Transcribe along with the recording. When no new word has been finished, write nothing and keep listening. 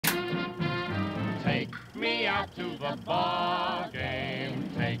me out to the ball game.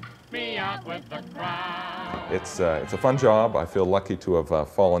 Take me out with the crowd. It's a fun job. I feel lucky to have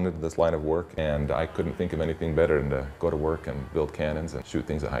fallen into this line of work, and I couldn't think of anything better than to go to work and build cannons and shoot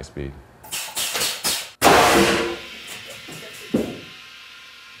things at high speed.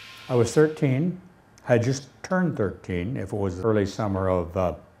 I was 13. I had just turned 13, if it was the early summer of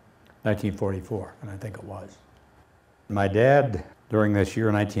 1944, and I think it was. My dad, during this year,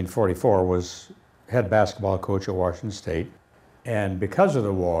 1944, was head basketball coach at Washington State. And because of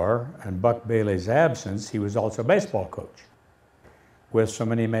the war and Buck Bailey's absence, he was also baseball coach. With so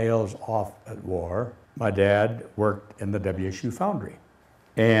many males off at war, my dad worked in the WSU foundry.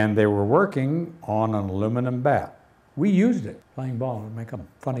 And they were working on an aluminum bat. We used it, playing ball, and make a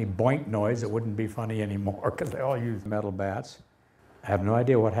funny boink noise that wouldn't be funny anymore because they all used metal bats. I have no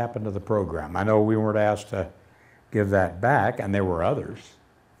idea what happened to the program. I know we weren't asked to give that back, and there were others.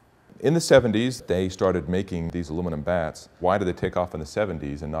 In the 70s, they started making these aluminum bats. Why did they take off in the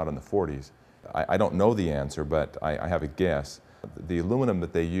 70s and not in the 40s? I don't know the answer, but I have a guess. The aluminum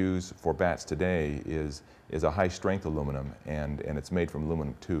that they use for bats today is a high-strength aluminum, and it's made from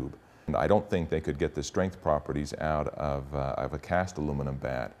aluminum tube. And I don't think they could get the strength properties out of a cast aluminum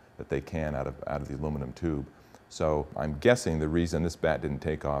bat that they can out of the aluminum tube. So I'm guessing the reason this bat didn't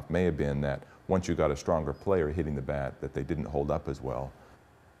take off may have been that once you got a stronger player hitting the bat, that they didn't hold up as well.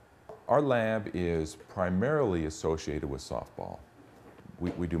 Our lab is primarily associated with softball.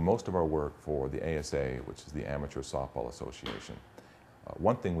 We do most of our work for the ASA, which is the Amateur Softball Association.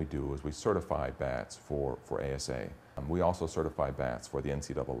 One thing we do is we certify bats for ASA. We also certify bats for the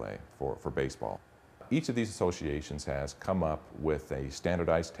NCAA, for baseball. Each of these associations has come up with a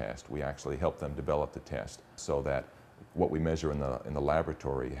standardized test. We actually help them develop the test so that what we measure in the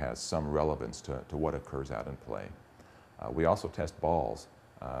laboratory has some relevance to what occurs out in play. We also test balls.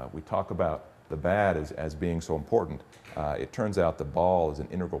 We talk about the bat as being so important. It turns out the ball is an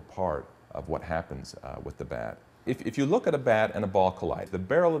integral part of what happens with the bat. If you look at a bat and a ball collide, the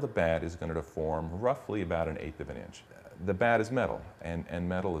barrel of the bat is going to deform roughly about 1/8 of an inch. The bat is metal, and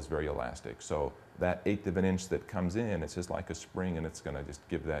metal is very elastic. So that 1/8 of an inch that comes in, it's just like a spring, and it's going to just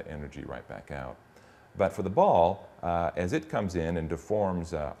give that energy right back out. But for the ball, as it comes in and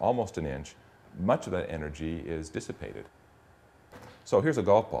deforms almost an inch, much of that energy is dissipated. So here's a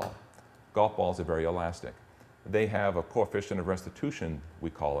golf ball. Golf balls are very elastic. They have a coefficient of restitution,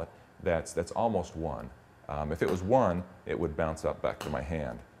 we call it, that's almost 1. If it was 1, it would bounce up back to my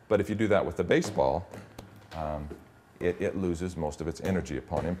hand. But if you do that with the baseball, it loses most of its energy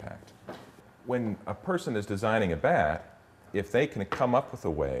upon impact. When a person is designing a bat, if they can come up with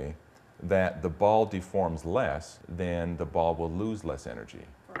a way that the ball deforms less, then the ball will lose less energy,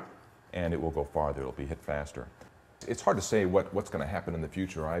 and it will go farther, it'll be hit faster. It's hard to say what's going to happen in the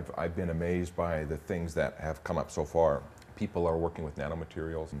future. I've been amazed by the things that have come up so far. People are working with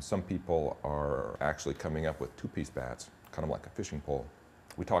nanomaterials, and some people are actually coming up with two-piece bats, kind of like a fishing pole.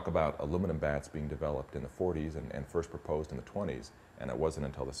 We talk about aluminum bats being developed in the 40s and first proposed in the 20s, and it wasn't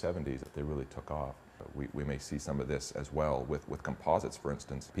until the 70s that they really took off. We may see some of this as well with composites, for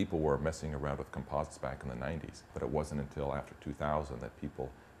instance. People were messing around with composites back in the 90s, but it wasn't until after 2000 that people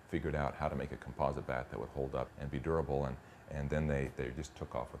figured out how to make a composite bat that would hold up and be durable, and then they just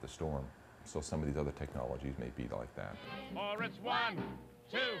took off with the storm. So some of these other technologies may be like that. Or it's 1,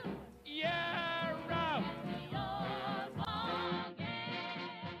 2, yeah,